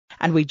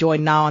And we're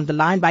joined now on the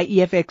line by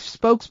EFF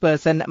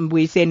spokesperson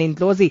Mbuyiseni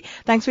Ndlozi.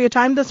 Thanks for your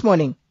time this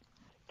morning.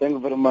 Thank you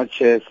very much,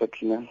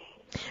 Sakina.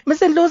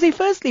 Mr. Ndlozi,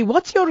 firstly,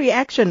 what's your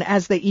reaction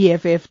as the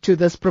EFF to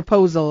this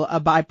proposal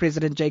by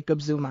President Jacob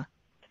Zuma?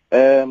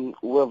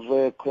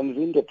 We've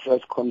convened a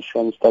press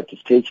conference that is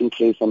taking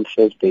place on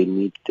Thursday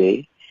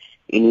midday,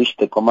 in which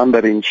the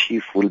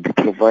Commander-in-Chief will be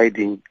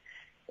providing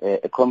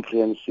a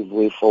comprehensive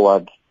way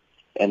forward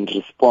and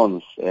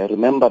response.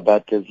 Remember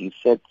that, as you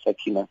said,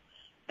 Sakina,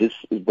 this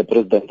is the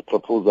President's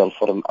proposal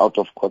for an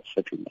out-of-court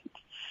settlement.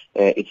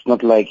 It's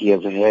not like he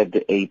has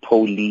had a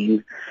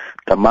Pauline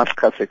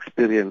Damascus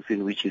experience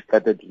in which he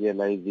started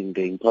realizing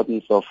the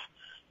importance of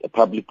the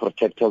public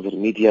protector's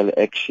remedial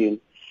action,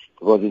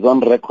 because he's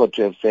on record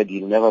to have said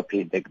he'll never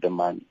pay back the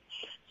money.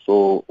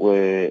 So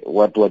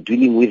what we're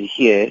dealing with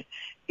here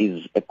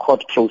is a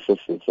court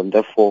processes, and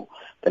therefore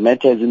the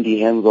matter is in the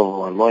hands of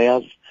our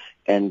lawyers,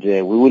 and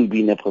we will be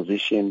in a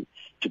position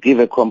to give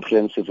a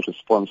comprehensive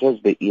response as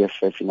the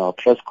EFF in our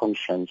press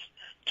conference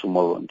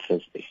tomorrow on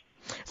Thursday.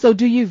 So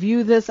do you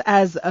view this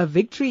as a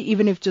victory,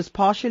 even if just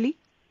partially?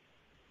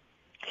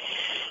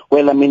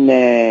 Well, I mean,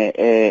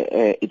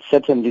 it's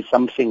certainly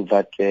something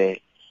that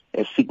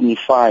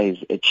signifies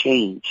a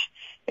change.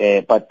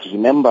 But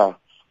remember,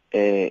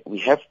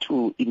 we have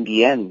to, in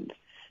the end,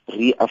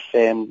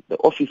 reaffirm the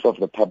Office of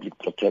the Public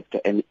Protector,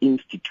 an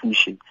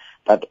institution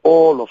that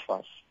all of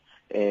us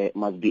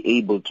must be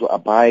able to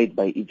abide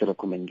by its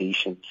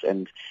recommendations.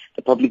 And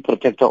the Public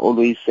Protector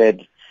always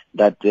said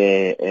that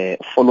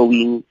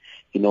following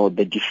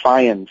the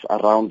defiance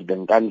around the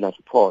Nkandla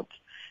report,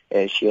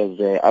 she has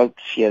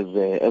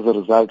as a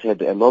result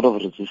had a lot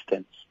of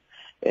resistance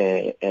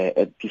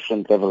at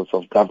different levels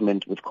of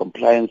government with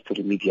compliance to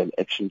remedial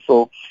action.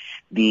 So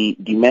the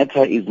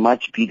matter is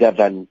much bigger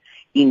than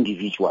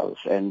individuals,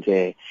 and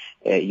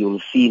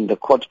you'll see in the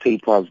court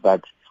papers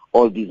that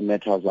all these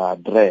matters are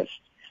addressed.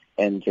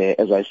 And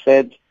as I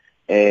said,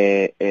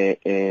 we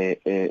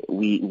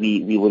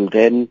will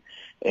then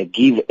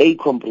give a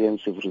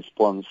comprehensive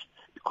response,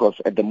 because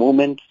at the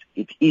moment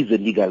it is a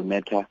legal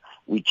matter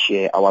which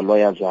our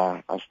lawyers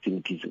are still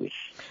busy with.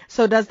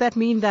 So does that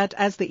mean that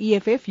as the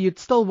EFF you'd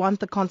still want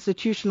the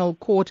Constitutional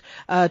Court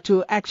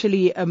to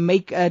actually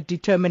make a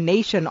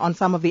determination on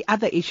some of the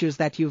other issues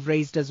that you've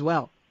raised as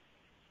well?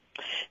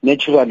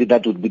 Naturally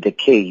that would be the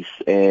case,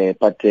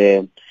 but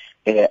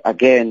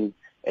again,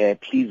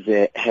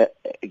 please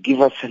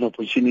give us an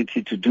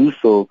opportunity to do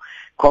so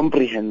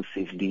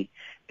comprehensively.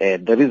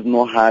 There is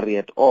no hurry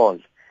at all.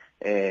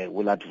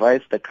 We'll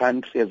advise the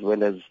country as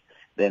well as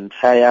the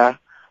entire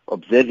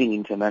observing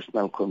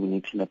international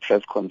community in a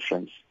press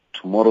conference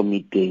tomorrow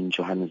midday in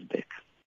Johannesburg.